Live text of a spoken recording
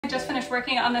just finished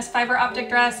working on this fiber optic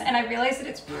dress and I realized that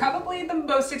it's probably the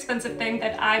most expensive thing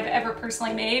that I've ever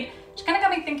personally made, which kind of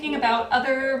got me thinking about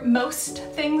other most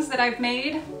things that I've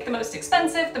made. The most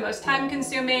expensive, the most time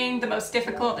consuming, the most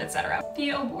difficult, etc. The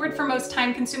award for most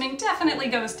time consuming definitely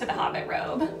goes to the Hobbit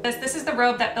robe. This is the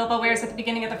robe that Bilbo wears at the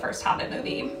beginning of the first Hobbit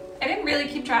movie. I didn't really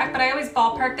keep track, but I always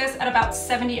ballpark this at about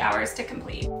 70 hours to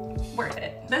complete. Worth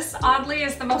it. This oddly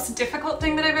is the most difficult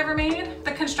thing that I've ever made.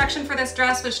 The construction for this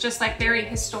dress was just like very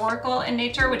historical in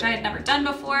nature, which I had never done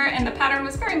before, and the pattern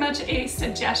was very much a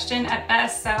suggestion at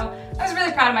best, so I was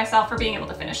really proud of myself for being able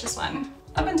to finish this one.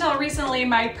 Up until recently,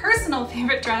 my personal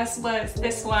favorite dress was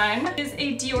this one. It is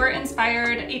a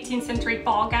Dior-inspired 18th century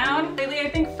ball gown. Lately, I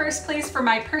think first place for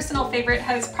my personal favorite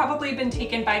has probably been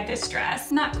taken by this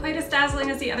dress. Not quite as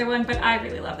dazzling as the other one, but I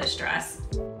really love this dress.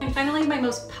 And finally, my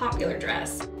most popular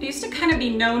dress. I used to kind of be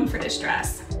known for this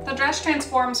dress. The dress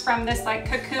transforms from this like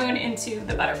cocoon into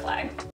the butterfly.